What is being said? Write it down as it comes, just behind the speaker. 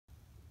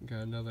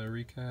Got another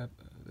recap.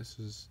 This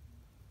is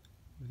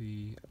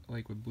the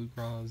Lakewood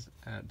BlueClaws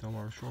at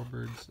BlueClaws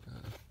Shorebirds.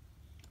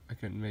 I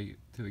couldn't make it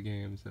to the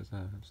games as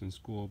I was in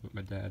school, but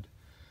my dad,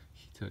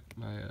 he took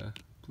my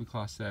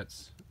BlueClaw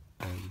sets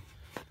and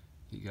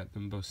he got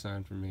them both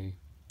signed for me.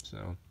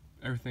 So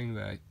everything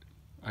that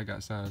I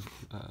got signed,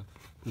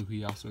 who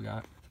he also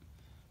got.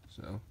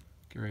 So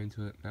get right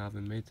into it.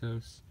 Malvin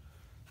Matos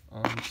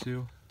on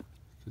two,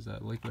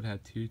 because Lakewood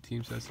had two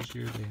team sets this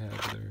year. They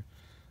have their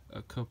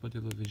Copa de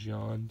la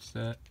Vision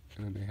set,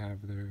 and then they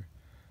have their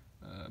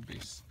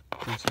base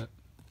team set.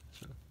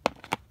 So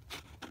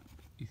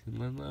Ethan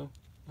Linlow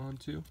on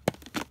two.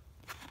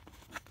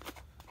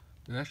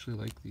 I actually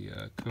like the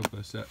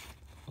Copa set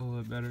a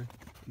little bit better.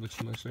 It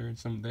looks nicer, and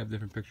they have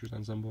different pictures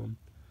on some of them.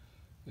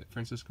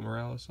 Francisco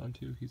Morales on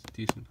two. He's a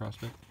decent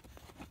prospect.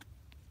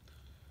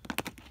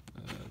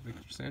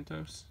 Victor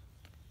Santos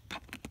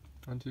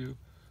on two.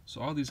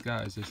 So all these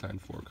guys, they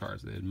signed 4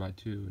 cards. They had my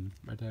 2 and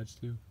my dad's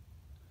 2.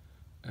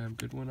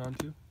 Goodwin on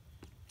 2.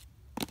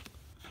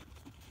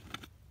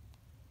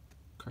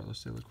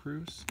 Carlos De La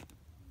Cruz.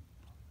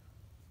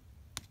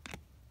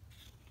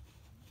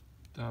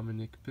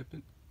 Dominic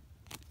Pippin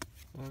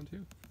on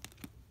 2.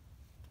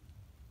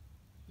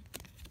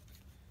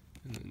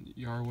 And then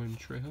Yarwin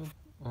Trejo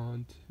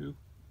on 2.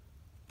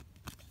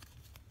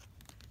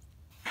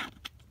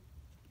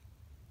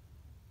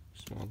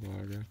 Small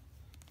ball guy.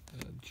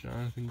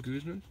 Jonathan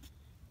Guzman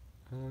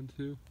on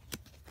 2.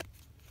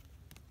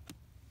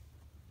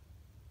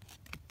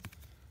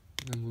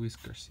 And then Luis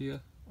Garcia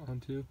on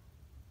 2.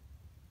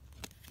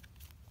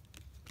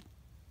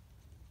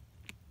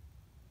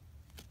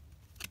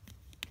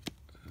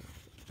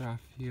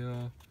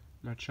 Rafael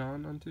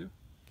Marchand on 2.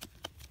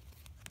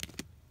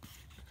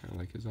 I kind of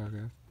like his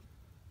autograph.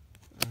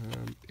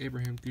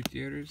 Abraham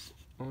Gutierrez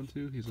on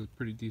 2. He's a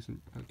pretty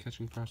decent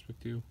catching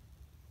prospect too.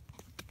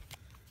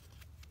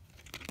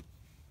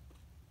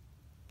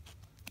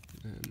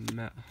 And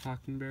Matt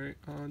Hockenberry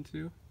on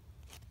 2.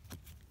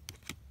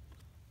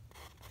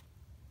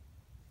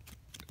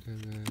 And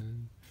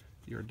then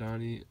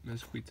Yordani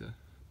Mezquita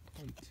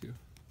on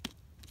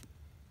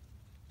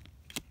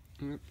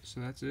 2. So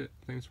that's it.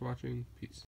 Thanks for watching. Peace.